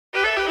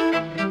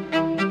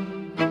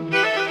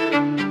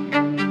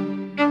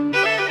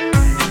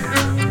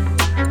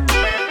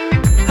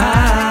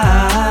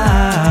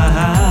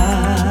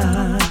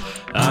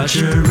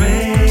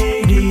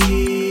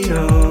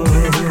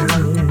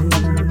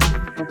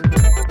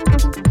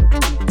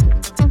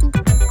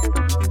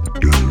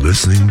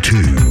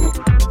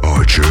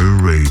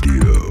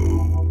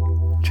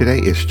Today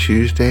is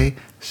Tuesday,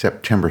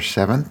 September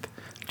 7th,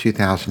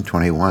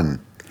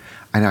 2021.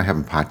 I know I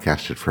haven't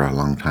podcasted for a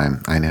long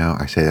time. I know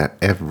I say that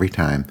every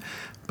time,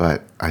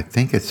 but I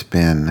think it's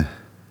been,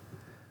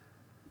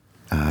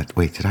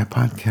 wait, did I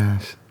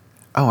podcast?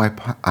 Oh, I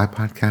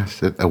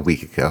podcasted a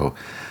week ago,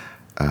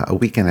 a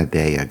week and a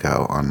day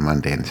ago on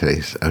Monday, and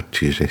today's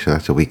Tuesday, so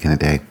that's a week and a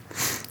day.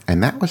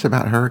 And that was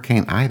about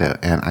Hurricane Ida,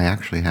 and I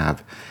actually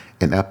have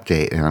an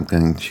update, and I'm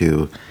going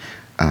to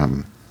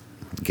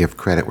give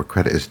credit where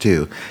credit is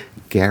due.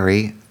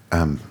 Gary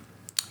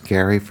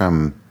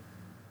from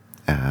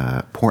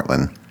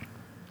Portland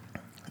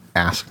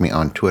asked me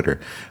on Twitter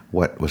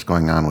what was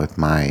going on with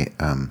my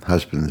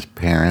husband's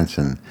parents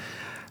and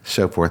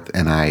so forth,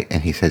 and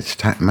he said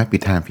it might be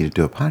time for you to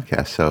do a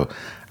podcast. So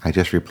I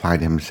just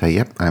replied to him and say,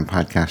 "Yep, I'm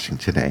podcasting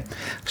today."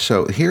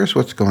 So here's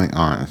what's going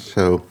on.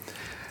 So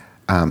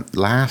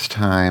last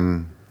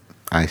time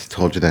I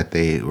told you that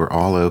they were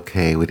all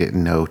okay. We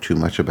didn't know too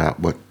much about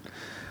what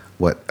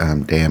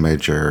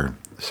damage or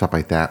stuff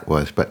like that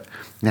was, but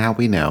now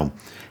we know.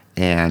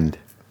 And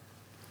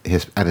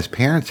at his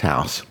parents'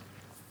 house,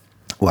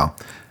 well,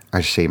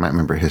 I should say, you might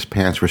remember, his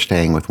parents were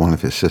staying with one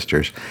of his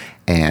sisters,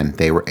 and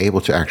they were able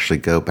to actually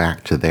go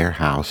back to their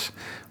house,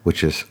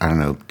 which is,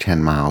 10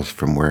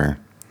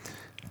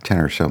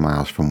 or so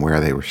miles from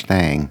where they were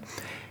staying.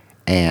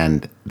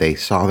 And they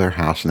saw their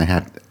house, and they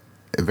had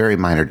very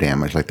minor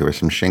damage, like there was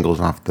some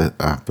shingles off the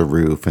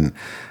roof and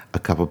a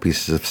couple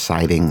pieces of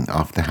siding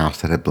off the house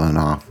that had blown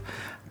off.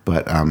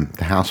 But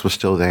the house was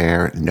still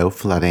there, no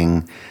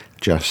flooding,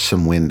 just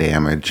some wind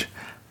damage.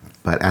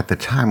 But at the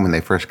time when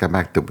they first got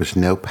back, there was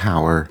no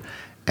power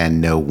and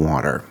no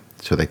water,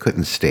 so they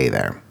couldn't stay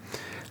there.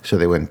 So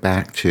they went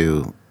back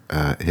to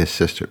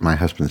my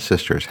husband's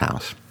sister's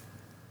house.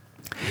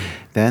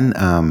 Then,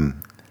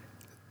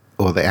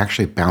 they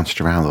actually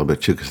bounced around a little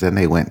bit too, because then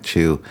they went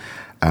to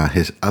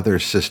his other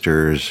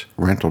sister's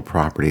rental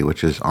property,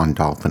 which is on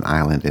Dolphin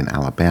Island in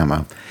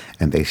Alabama,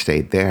 and they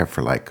stayed there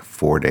for like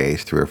 3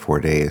 or 4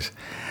 days.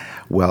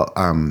 Well,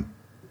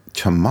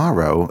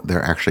 tomorrow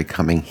they're actually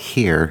coming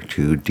here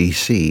to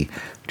DC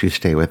to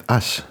stay with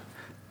us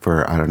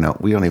for,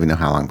 we don't even know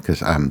how long,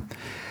 because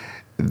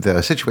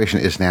the situation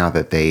is now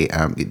that they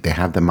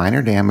have the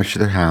minor damage to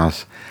their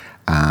house.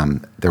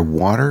 Their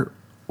water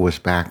was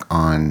back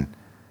on.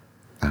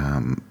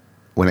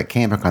 When it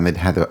came back on, they'd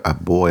had a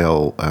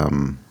boil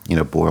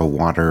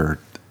water.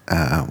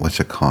 What's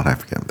it called? I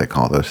forget what they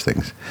call those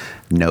things.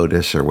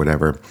 Notice or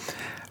whatever.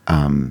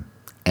 And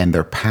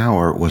their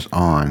power was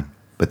on,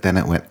 but then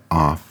it went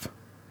off,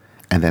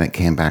 and then it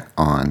came back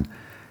on.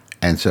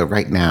 And so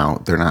right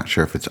now, they're not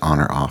sure if it's on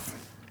or off,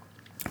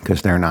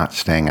 because they're not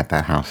staying at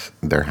their house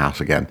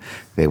again.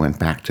 They went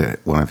back to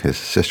one of his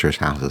sister's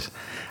houses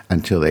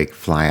until they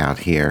fly up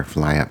here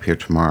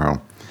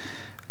tomorrow.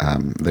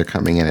 They're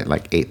coming in at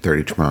like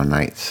 8:30 tomorrow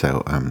night,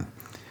 so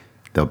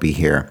they'll be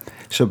here.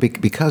 So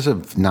because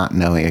of not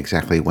knowing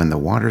exactly when the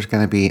water's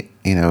going to be,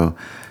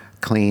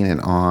 clean and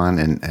on,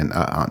 and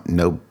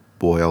no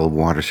boil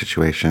water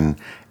situation,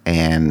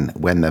 and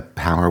when the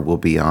power will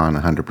be on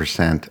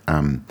 100%,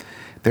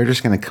 they're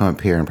just going to come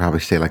up here and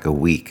probably stay like a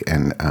week,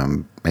 and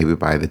maybe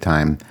by the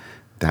time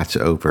that's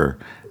over,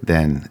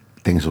 then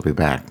things will be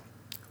back.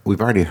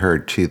 We've already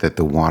heard too that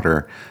the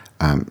water,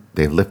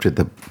 they've lifted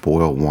the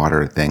boil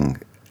water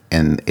thing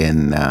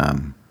in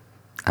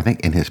I think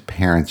in his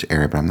parents'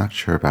 area, but I'm not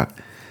sure about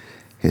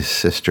his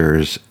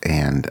sisters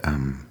and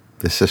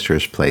the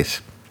sister's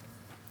place.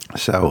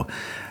 So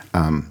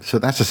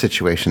that's the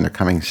situation. They're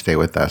coming to stay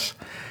with us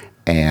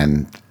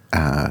and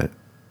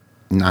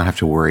not have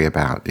to worry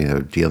about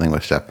dealing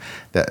with stuff.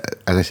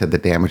 As I said, the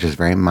damage is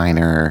very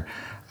minor.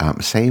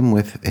 Same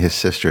with his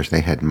sisters. They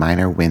had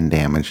minor wind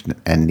damage,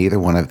 and neither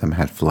one of them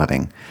had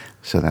flooding,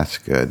 so that's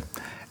good.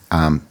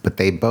 But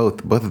they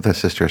both of the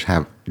sisters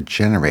have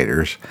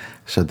generators,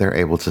 so they're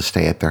able to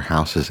stay at their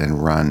houses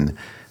and run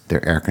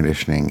their air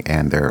conditioning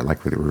and their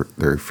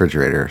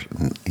refrigerator,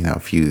 a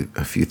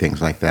few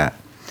things like that.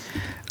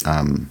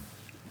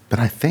 But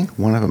I think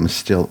one of them is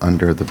still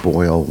under the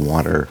boil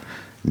water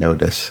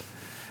notice.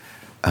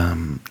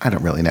 I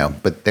don't really know,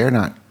 but they're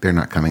not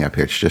coming up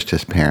here. It's just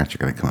his parents are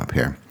going to come up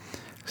here.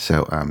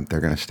 So they're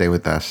going to stay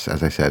with us,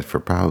 as I said, for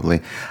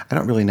probably, I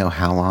don't really know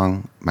how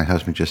long. My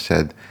husband just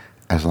said,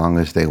 as long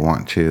as they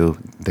want to.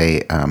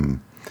 They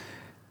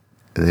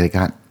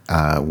got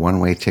a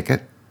one-way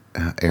ticket,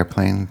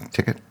 airplane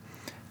ticket,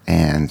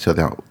 and so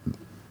they'll,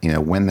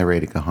 when they're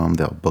ready to go home,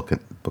 they'll book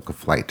a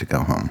flight to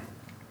go home.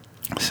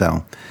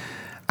 So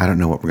I don't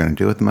know what we're going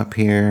to do with them up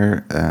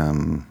here.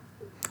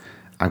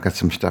 I've got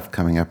some stuff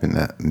coming up in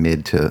the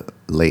mid to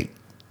late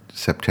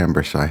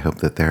September, so I hope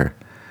that they're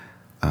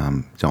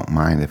don't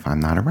mind if I'm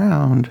not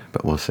around,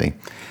 but we'll see.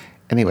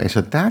 Anyway,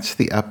 so that's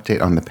the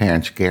update on the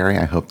parents. Gary,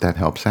 I hope that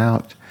helps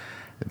out.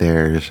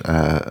 There's,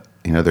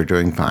 they're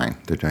doing fine.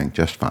 They're doing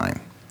just fine.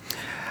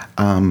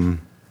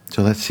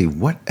 So let's see,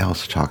 what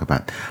else to talk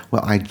about?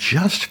 Well, I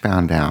just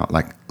found out,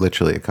 like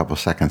literally a couple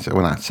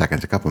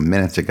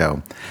minutes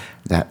ago,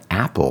 that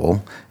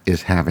Apple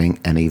is having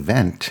an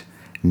event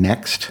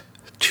next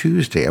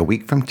Tuesday, a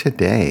week from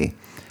today,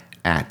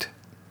 at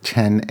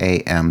 10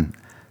 a.m.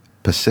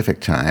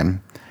 Pacific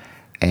time.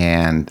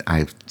 And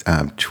I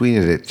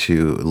tweeted it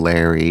to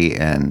Larry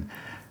and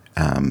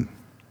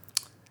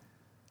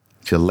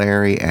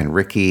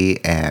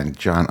Ricky and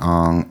John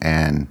Ong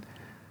and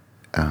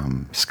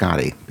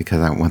Scotty,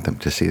 because I want them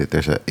to see that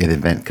there's an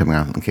event coming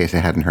out. In case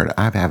they hadn't heard it,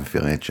 I have a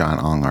feeling that John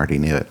Ong already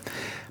knew it.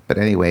 But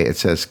anyway, it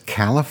says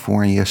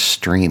California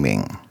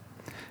Streaming.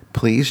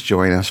 Please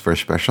join us for a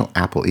special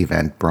Apple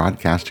event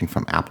broadcasting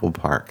from Apple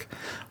Park.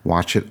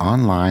 Watch it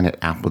online at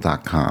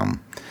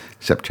apple.com.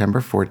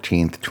 September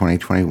 14th,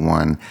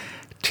 2021,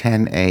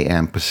 10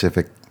 a.m.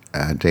 Pacific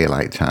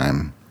Daylight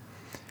Time.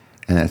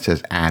 And it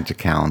says add to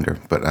calendar,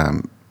 but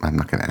I'm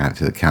not going to add it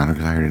to the calendar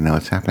because I already know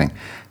it's happening.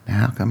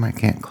 Now, how come I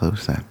can't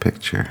close that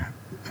picture?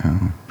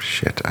 Oh,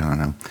 shit, I don't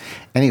know.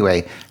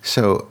 Anyway,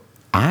 so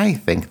I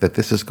think that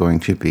this is going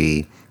to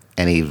be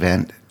an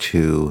event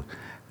to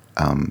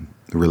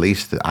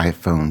release the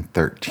iPhone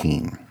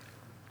 13.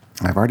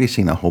 I've already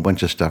seen a whole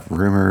bunch of stuff,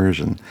 rumors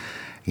and,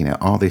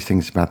 all these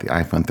things about the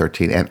iPhone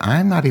 13. And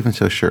I'm not even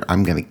so sure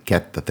I'm going to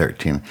get the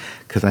 13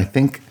 because I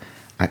think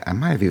I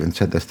might have even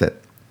said this, that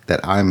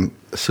I'm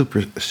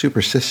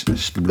superstitious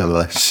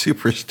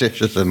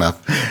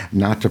enough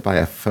not to buy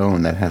a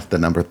phone that has the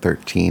number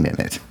 13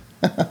 in it.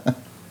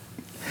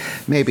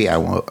 Maybe I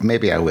won't.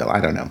 Maybe I will. I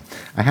don't know.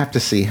 I have to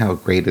see how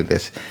great it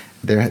is.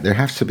 There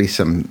has to be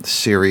some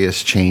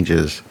serious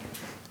changes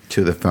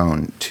to the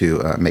phone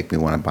to make me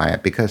want to buy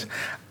it, because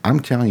I'm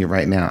telling you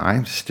right now,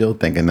 I'm still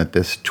thinking that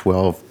this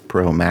 12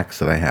 Pro Max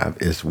that I have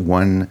is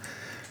one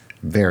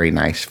very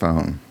nice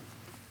phone.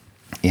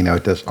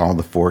 It does all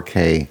the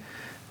 4K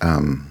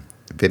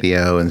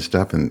video and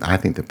stuff, and I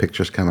think the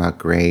pictures come out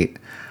great.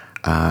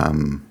 I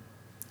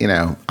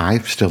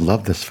still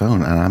love this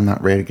phone, and I'm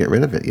not ready to get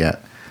rid of it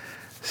yet.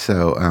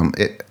 So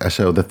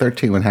so the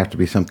 13 would have to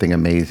be something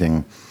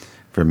amazing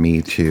for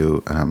me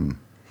to.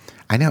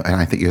 I know, and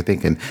I think you're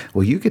thinking,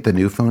 well, you get the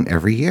new phone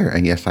every year,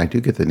 and yes, I do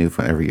get the new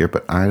phone every year,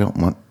 but I don't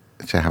want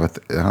to have I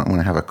don't want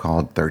to have a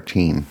called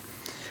 13.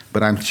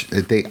 But I've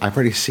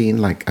already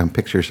seen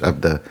pictures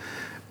of the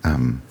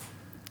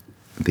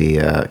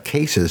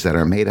cases that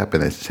are made up,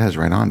 and it says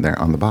right on there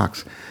on the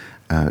box,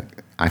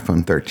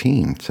 iPhone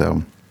 13.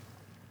 So,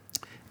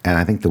 and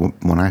I think the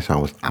one I saw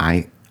was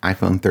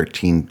iPhone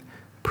 13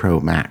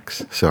 Pro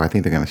Max. So I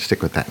think they're going to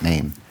stick with that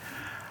name.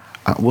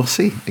 We'll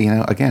see.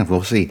 Again,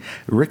 we'll see.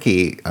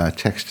 Ricky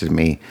texted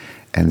me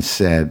and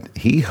said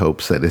he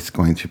hopes that it's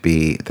going to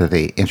be that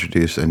they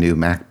introduce a new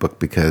MacBook,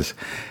 because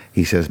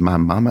he says, my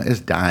mama is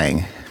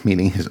dying,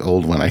 meaning his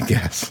old one, I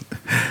guess.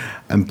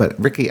 But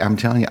Ricky, I'm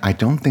telling you, I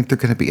don't think they're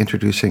going to be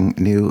introducing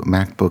new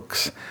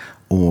MacBooks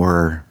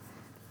or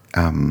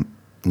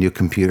new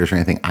computers or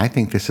anything. I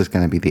think this is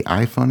going to be the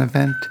iPhone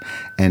event,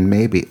 and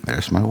maybe,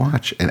 there's my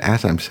watch, and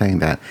as I'm saying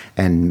that,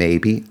 and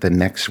maybe the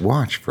next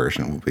watch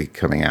version will be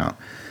coming out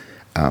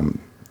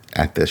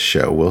at this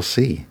show. We'll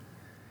see.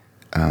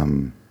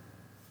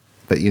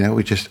 But we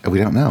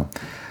don't know.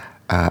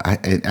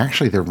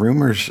 Actually, the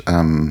rumors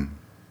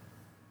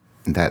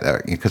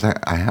that because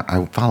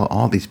I follow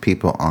all these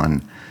people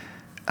on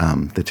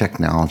the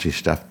technology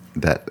stuff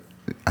that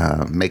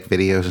make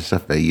videos and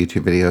stuff,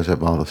 YouTube videos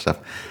of all the stuff,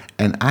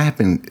 and I have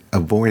been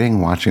avoiding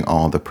watching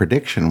all the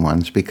prediction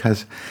ones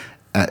because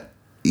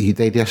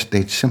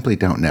they simply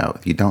don't know.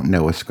 You don't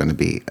know what's going to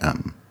be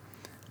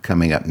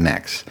coming up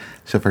next.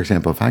 So, for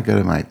example, if I go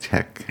to my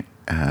tech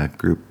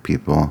group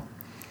people,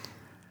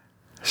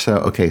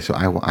 so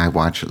I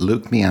watch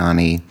Luke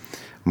Miani,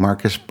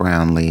 Marcus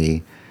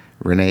Brownlee,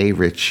 Renee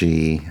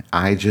Ritchie,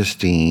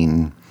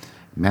 iJustine,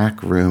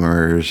 Mac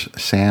Rumors,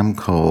 Sam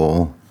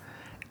Cole,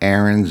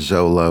 Aaron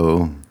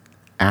Zolo,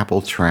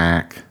 Apple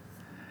Track,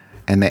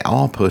 and they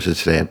all posted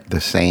today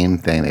the same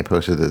thing. They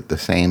posted the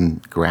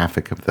same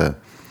graphic of the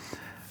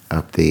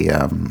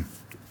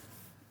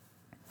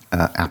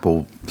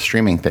Apple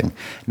streaming thing.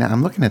 Now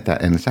I'm looking at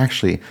that, and it's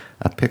actually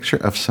a picture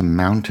of some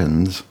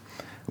mountains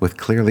with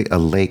clearly a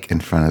lake in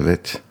front of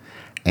it,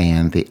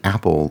 and the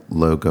Apple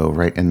logo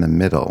right in the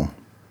middle.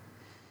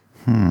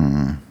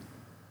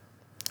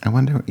 I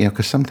wonder,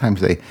 because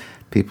sometimes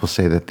people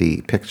say that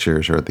the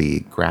pictures or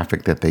the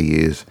graphic that they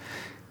use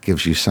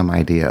gives you some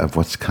idea of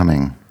what's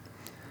coming.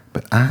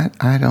 But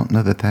I don't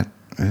know that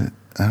I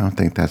don't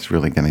think that's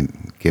really going to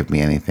give me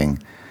anything,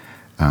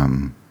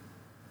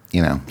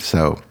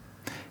 So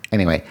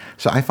anyway,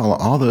 so I follow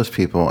all those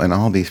people, and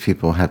all these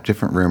people have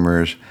different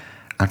rumors.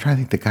 I'm trying to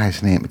think the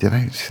guy's name. Did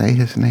I say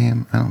his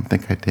name? I don't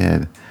think I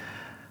did.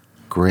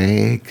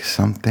 Greg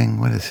something.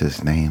 What is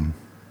his name?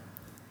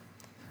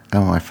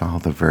 Oh, I follow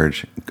The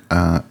Verge.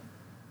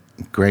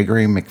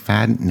 Gregory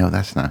McFadden? No,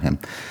 that's not him.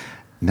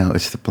 No,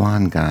 it's the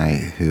blonde guy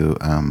who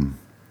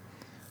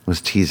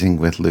was teasing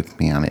with Luke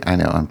Miani. I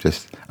know,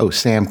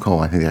 Sam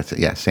Cole. I think that's it.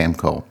 Yeah, Sam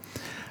Cole.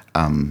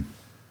 And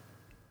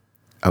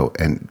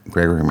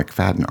Gregory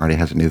McFadden already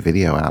has a new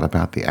video out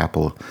about the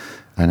Apple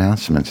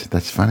announcements.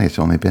 That's funny. It's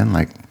only been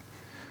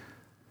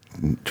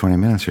 20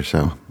 minutes or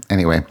so.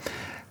 Anyway,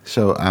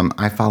 so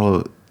I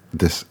follow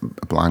this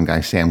blonde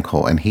guy, Sam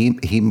Cole, and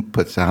he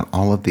puts out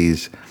all of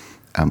these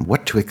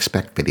what to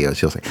expect videos.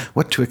 He'll say,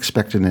 what to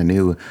expect in the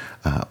new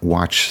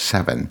Watch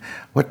 7,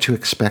 what to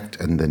expect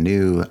in the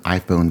new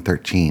iPhone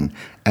 13.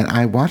 And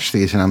I watch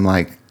these and I'm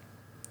like,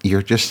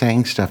 you're just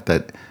saying stuff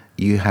that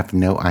you have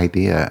no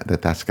idea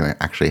that that's going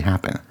to actually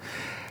happen.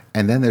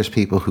 And then there's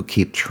people who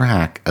keep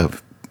track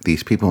of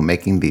these people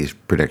making these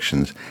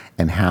predictions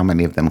and how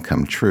many of them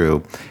come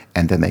true.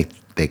 And then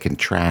they can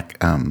track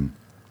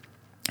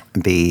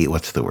the,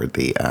 what's the word,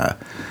 the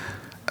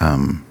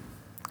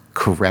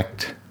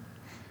correct,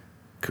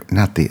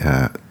 not the,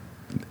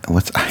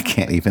 I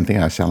can't even think.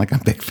 I sound like I'm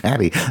big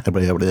fatty. I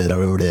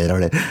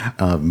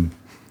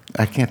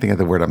can't think of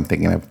the word I'm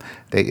thinking of.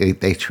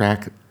 They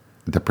track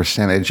the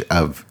percentage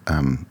of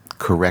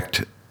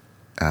correct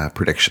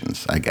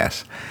predictions, I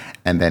guess,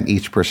 and then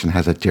each person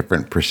has a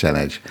different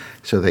percentage.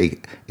 So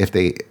if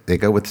they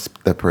go with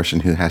the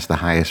person who has the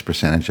highest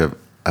percentage of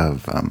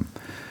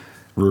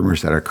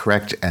rumors that are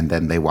correct, and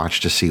then they watch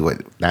to see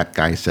what that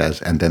guy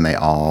says, and then they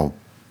all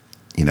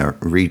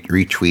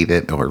retweet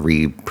it or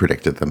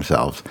re-predict it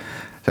themselves.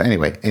 So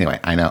anyway,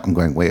 I know I'm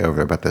going way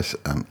over about this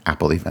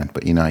Apple event,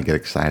 but I get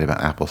excited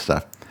about Apple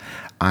stuff.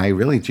 I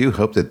really do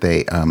hope that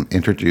they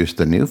introduce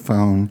the new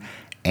phone,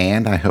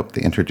 and I hope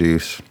they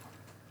introduce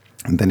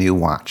the new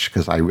watch,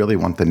 because I really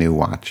want the new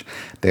watch.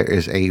 There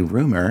is a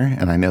rumor,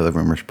 and I know the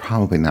rumor is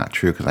probably not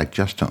true because I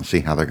just don't see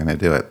how they're going to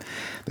do it.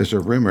 There's a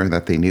rumor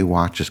that the new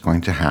watch is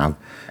going to have,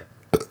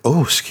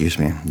 oh, excuse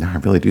me, no, I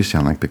really do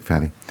sound like Big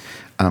Fatty.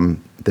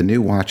 The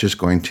new watch is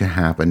going to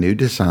have a new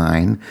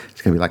design.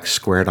 It's going to be like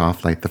squared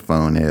off like the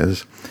phone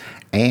is,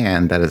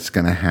 and that it's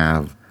going to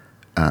have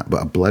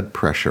a blood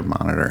pressure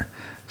monitor.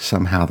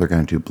 Somehow they're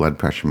going to do blood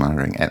pressure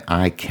monitoring, and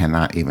I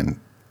cannot even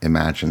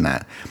imagine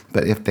that.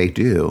 But if they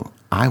do,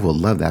 I will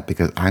love that,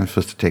 because I'm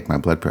supposed to take my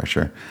blood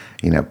pressure,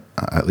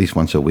 at least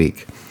once a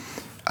week.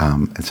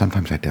 And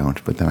sometimes I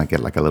don't, but then I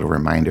get like a little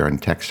reminder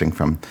and texting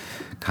from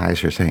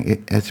Kaiser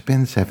saying, it's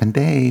been 7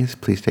 days.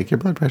 Please take your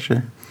blood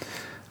pressure.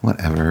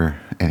 Whatever.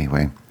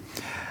 Anyway.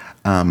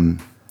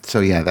 So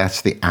yeah,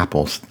 that's the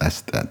Apples.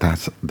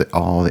 That's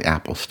all the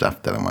Apple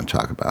stuff that I want to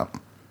talk about,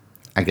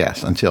 I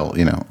guess, until,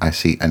 I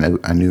see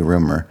a new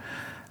rumor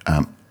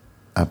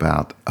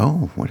about,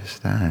 what is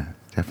that?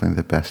 Definitely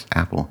the best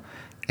Apple.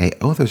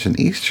 There's an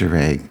Easter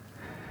egg.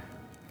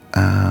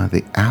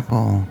 The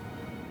Apple.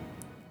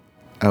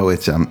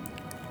 It's,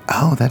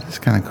 that is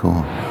kind of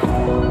cool.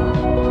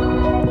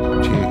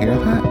 Do you hear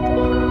that?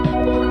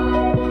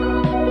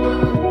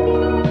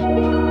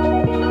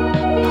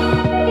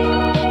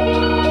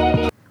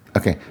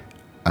 Okay.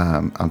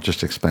 I'll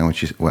just explain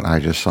what I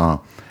just saw.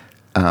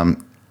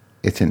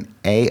 It's an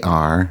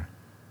AR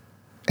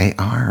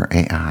or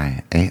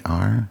AI?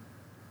 AR?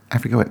 I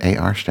forget what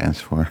AR stands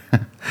for.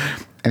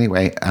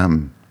 Anyway,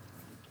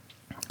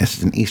 this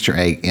is an Easter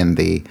egg in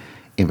the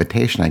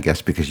invitation, I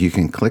guess, because you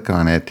can click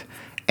on it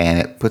and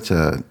it puts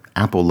a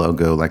Apple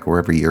logo like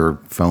wherever your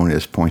phone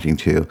is pointing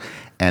to,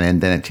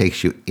 and then it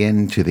takes you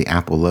into the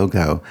Apple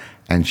logo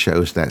and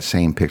shows that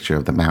same picture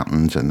of the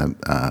mountains and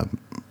the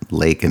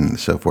lake and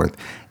so forth,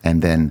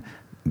 and then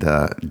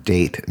the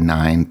date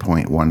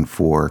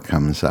 9.14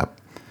 comes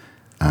up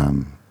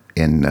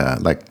in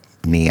like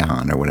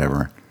neon or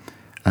whatever.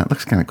 It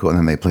looks kind of cool, and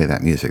then they play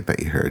that music that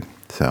you heard.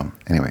 So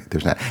anyway,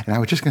 there's that. And I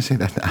was just going to say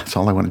that's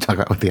all I want to talk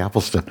about with the Apple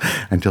stuff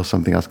until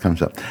something else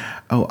comes up.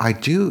 I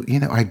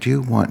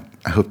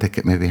hope they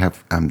could maybe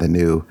have the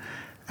new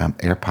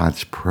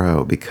AirPods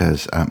Pro,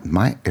 because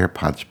my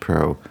AirPods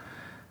Pro,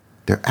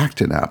 they're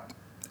acting up.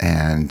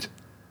 And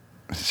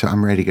so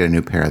I'm ready to get a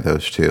new pair of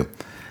those too.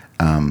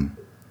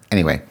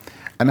 Anyway,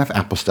 enough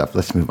Apple stuff.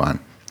 Let's move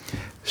on.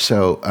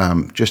 So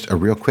just a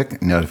real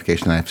quick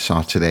notification I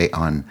saw today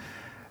on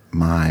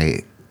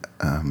my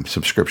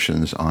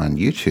subscriptions on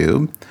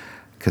YouTube,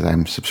 because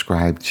I'm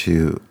subscribed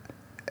to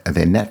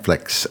the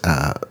Netflix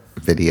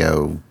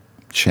video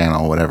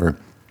channel, whatever,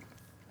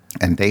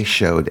 and they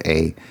showed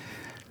a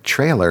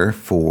trailer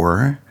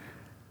for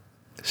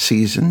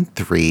season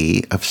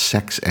 3 of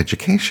Sex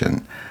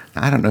Education.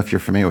 Now, I don't know if you're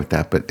familiar with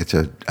that, but it's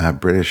a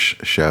British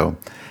show,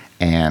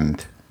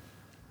 and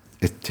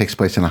it takes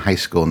place in a high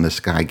school, and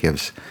this guy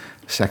gives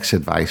sex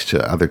advice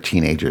to other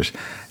teenagers,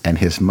 and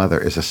his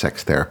mother is a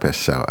sex therapist,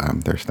 so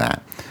there's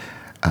that.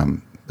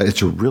 But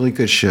it's a really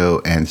good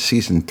show, and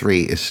season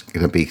 3 is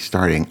going to be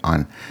starting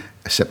on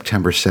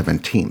September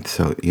 17th,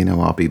 so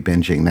I'll be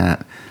binging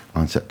that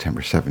on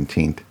September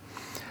 17th.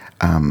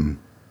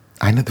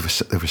 I know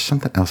there was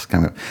something else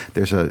coming up.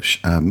 There's a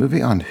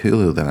movie on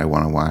Hulu that I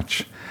want to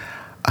watch.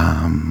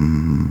 I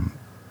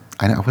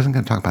know I wasn't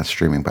going to talk about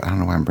streaming, but I don't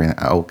know why I'm bringing it.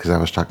 Because I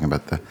was talking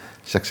about the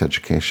Sex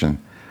Education.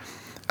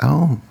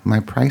 My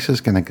price is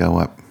going to go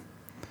up.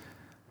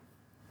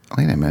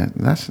 Wait a minute.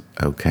 That's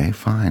okay.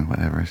 Fine.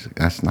 Whatever.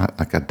 That's not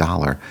like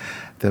 $1.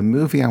 The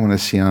movie I want to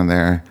see on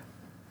there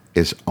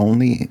is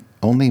Only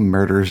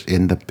Murders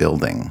in the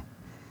Building.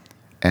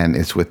 And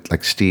it's with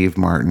like Steve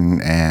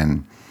Martin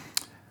and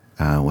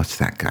what's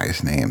that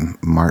guy's name?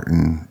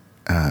 Martin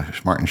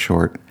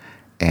Short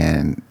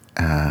and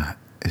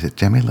Is it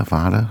Demi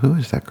Lovato? Who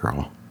is that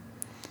girl?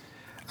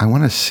 I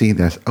want to see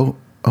this. Oh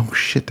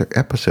shit! They're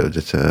episodes.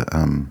 It's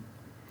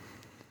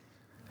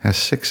has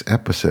 6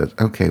 episodes.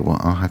 Okay, well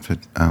I'll have to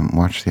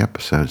watch the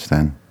episodes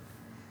then.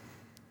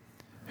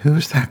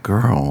 Who's that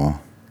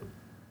girl?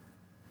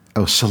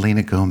 Oh,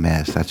 Selena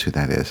Gomez. That's who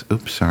that is.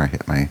 Oops, sorry, I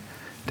hit my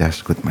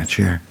desk with my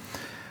chair.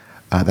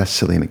 That's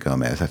Selena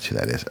Gomez. That's who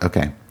that is.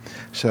 Okay.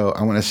 So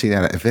I want to see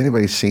that. If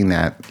anybody's seen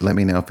that, let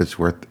me know if it's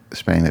worth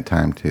spending the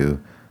time to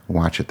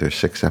watch it. There's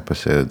 6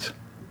 episodes.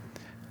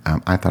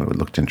 I thought it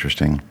looked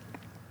interesting.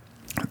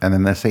 And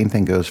then the same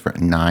thing goes for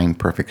 9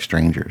 Perfect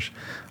Strangers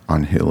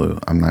on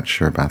Hulu. I'm not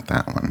sure about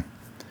that one.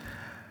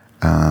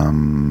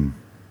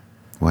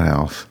 What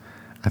else?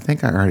 I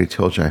think I already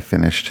told you I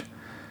finished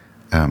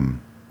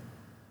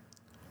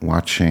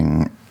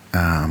watching,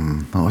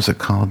 what was it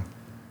called?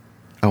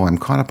 Oh, I'm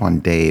caught up on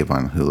Dave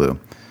on Hulu.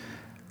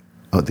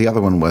 Oh, the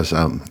other one was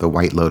The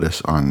White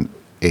Lotus on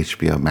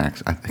HBO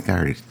Max. I think I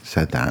already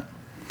said that.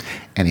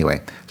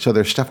 Anyway, so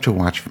there's stuff to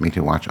watch for me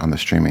to watch on the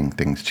streaming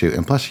things too.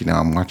 And plus,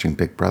 I'm watching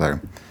Big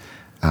Brother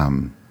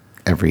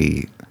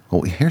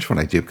well, here's what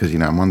I do, because,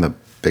 I'm on the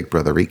Big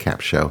Brother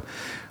recap show,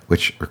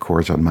 which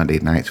records on Monday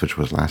nights, which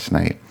was last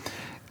night.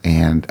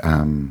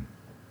 And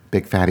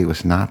Big Fatty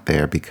was not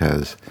there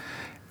because,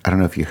 I don't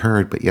know if you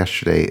heard, but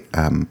yesterday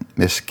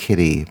Miss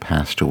Kitty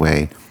passed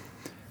away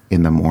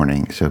in the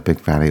morning. So Big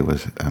Fatty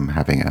was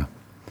having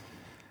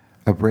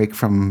a break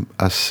from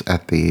us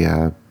at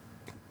the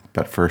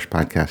But First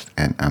podcast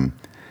and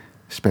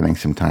spending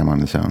some time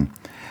on his own.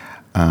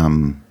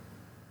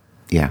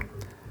 Yeah.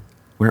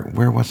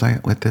 Where was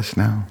I with this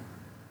now?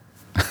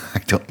 I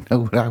don't know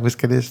what I was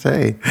going to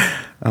say.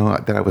 Oh,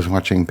 that I was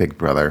watching Big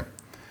Brother.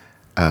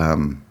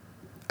 And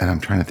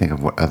I'm trying to think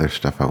of what other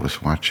stuff I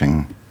was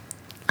watching.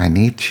 I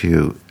need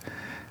to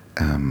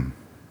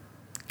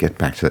get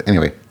back to that.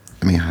 Anyway,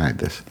 let me hide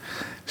this.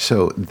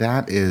 So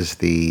that is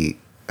the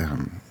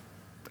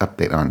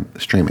update on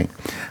streaming.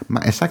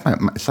 It's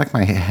like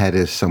my head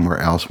is somewhere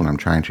else when I'm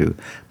trying to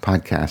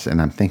podcast,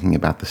 and I'm thinking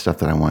about the stuff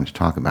that I wanted to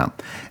talk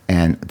about.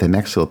 And the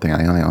next little thing,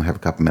 I only have a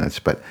couple minutes,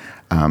 but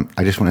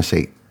I just want to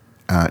say,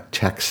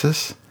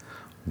 Texas,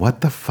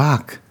 what the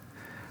fuck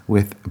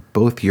with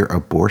both your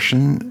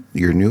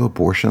new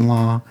abortion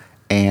law,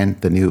 and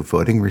the new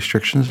voting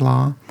restrictions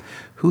law?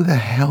 Who the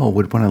hell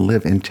would want to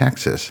live in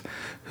Texas?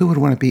 Who would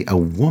want to be a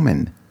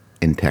woman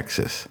in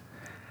Texas?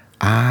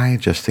 I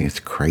just think it's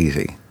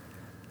crazy.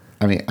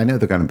 I mean, I know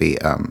they're going to be,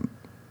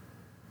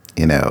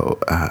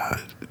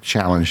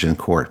 challenged in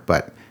court,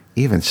 but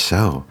even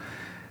so,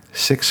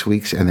 6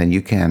 weeks, and then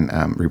you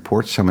can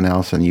report someone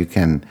else, and you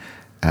can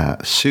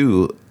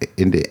sue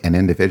an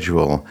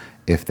individual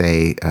if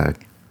they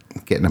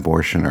get an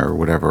abortion or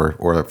whatever,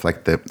 or if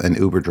an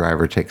Uber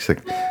driver takes a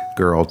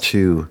girl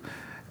to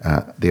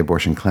the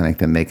abortion clinic,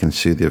 then they can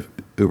sue the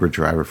Uber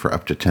driver for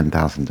up to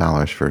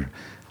 $10,000 for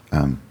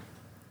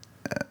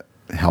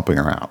helping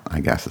her out, I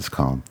guess it's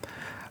called.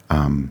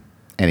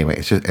 Anyway,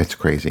 it's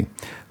crazy.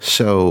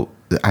 So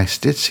I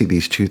did see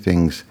these 2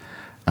 things.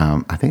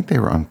 I think they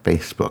were on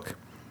Facebook.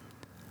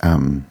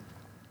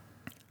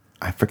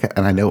 I forget,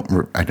 and I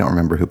don't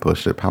remember who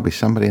posted it. Probably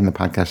somebody in the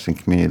podcasting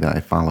community that I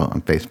follow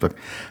on Facebook.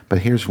 But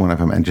here's one of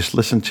them, and just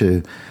listen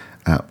to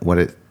what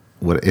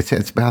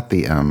it's about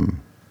the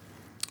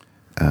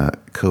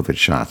COVID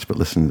shots. But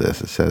listen to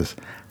this. It says,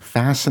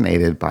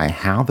 fascinated by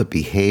how the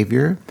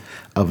behavior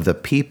of the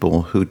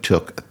people who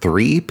took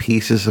 3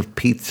 pieces of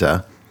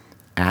pizza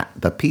at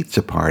the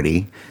pizza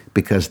party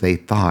because they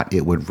thought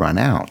it would run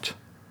out,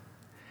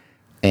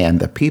 and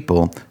the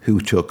people who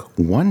took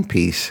 1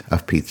 piece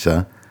of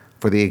pizza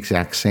for the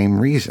exact same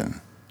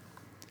reason,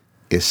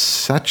 is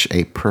such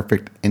a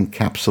perfect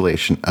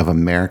encapsulation of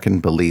American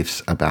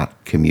beliefs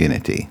about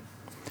community.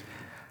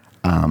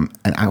 And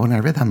when I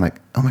read that, I'm like,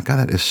 oh my God,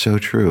 that is so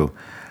true.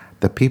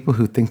 The people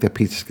who think that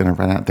pizza is going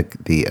to run out,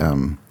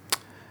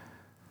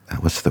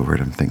 what's the word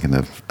I'm thinking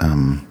of?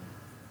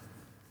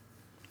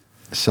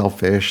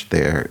 Selfish,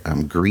 they're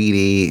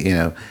greedy,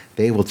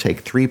 they will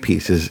take 3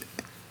 pieces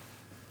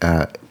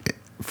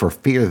for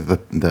fear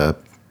that the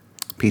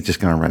pizza's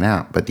going to run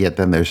out. But yet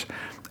then there's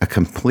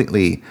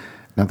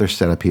another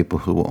set of people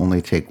who will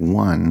only take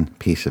 1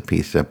 piece of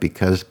pizza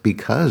because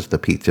the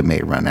pizza may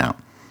run out,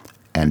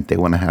 and they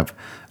want to have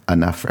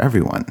enough for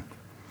everyone.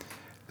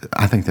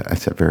 I think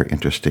that's a very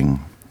interesting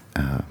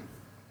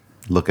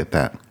look at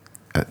that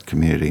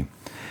community.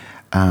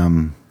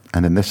 And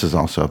then this is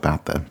also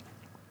about the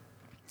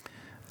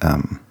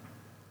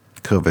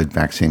COVID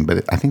vaccine,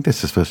 but I think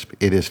this is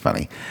it is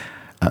funny.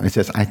 It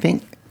says, I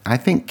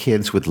think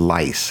kids with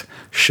lice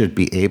should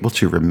be able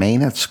to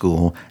remain at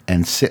school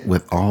and sit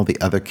with all the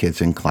other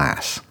kids in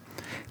class.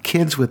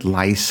 Kids with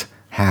lice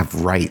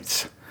have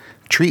rights.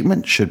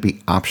 Treatment should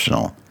be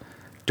optional.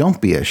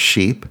 Don't be a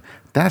sheep.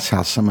 That's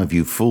how some of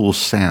you fools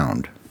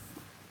sound.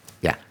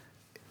 Yeah.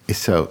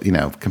 So,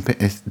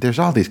 there's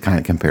all these kind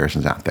of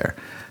comparisons out there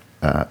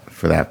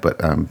for that,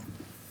 but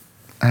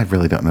I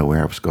really don't know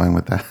where I was going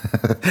with that.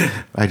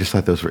 I just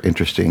thought those were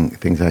interesting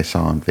things I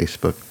saw on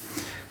Facebook.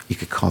 You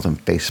could call them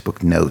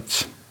Facebook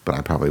notes. but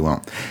I probably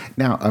won't.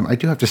 Now, I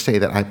do have to say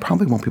that I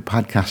probably won't be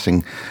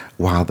podcasting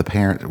while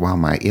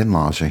my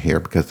in-laws are here,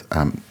 because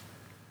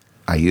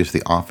I use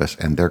the office,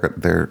 and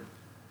they're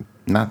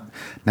not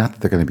that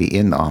they're going to be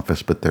in the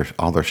office, but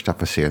all their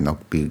stuff is here, and they'll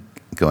be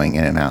going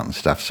in and out and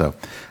stuff. So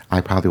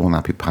I probably will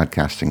not be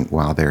podcasting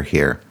while they're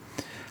here.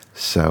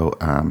 So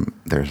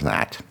there's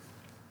that.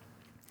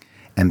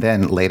 And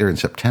then later in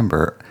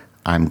September,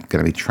 I'm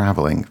going to be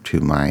traveling to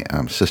my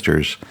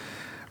sister's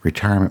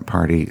retirement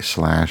party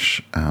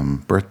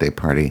 / birthday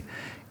party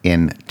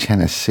in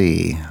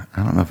Tennessee.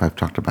 I don't know if I've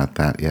talked about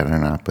that yet or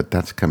not, but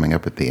that's coming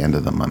up at the end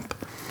of the month.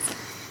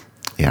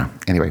 Yeah.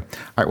 Anyway. All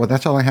right. Well,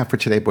 that's all I have for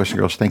today, boys and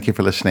girls. Thank you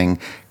for listening.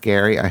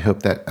 Gary, I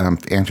hope that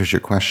answers your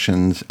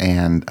questions.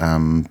 And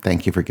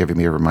thank you for giving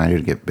me a reminder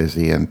to get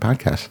busy and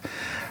podcast.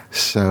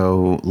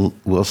 So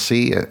we'll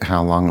see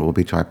how long it will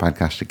be till I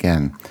podcast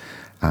again.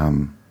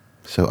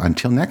 So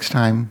until next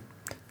time,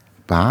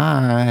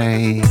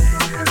 bye.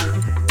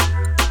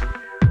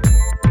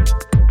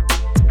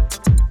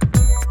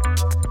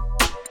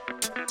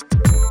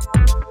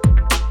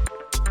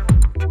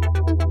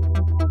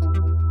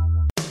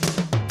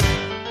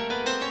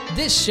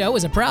 This show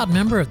is a proud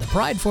member of the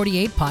Pride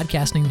 48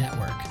 Podcasting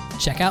Network.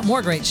 Check out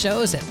more great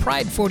shows at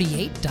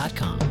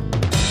pride48.com.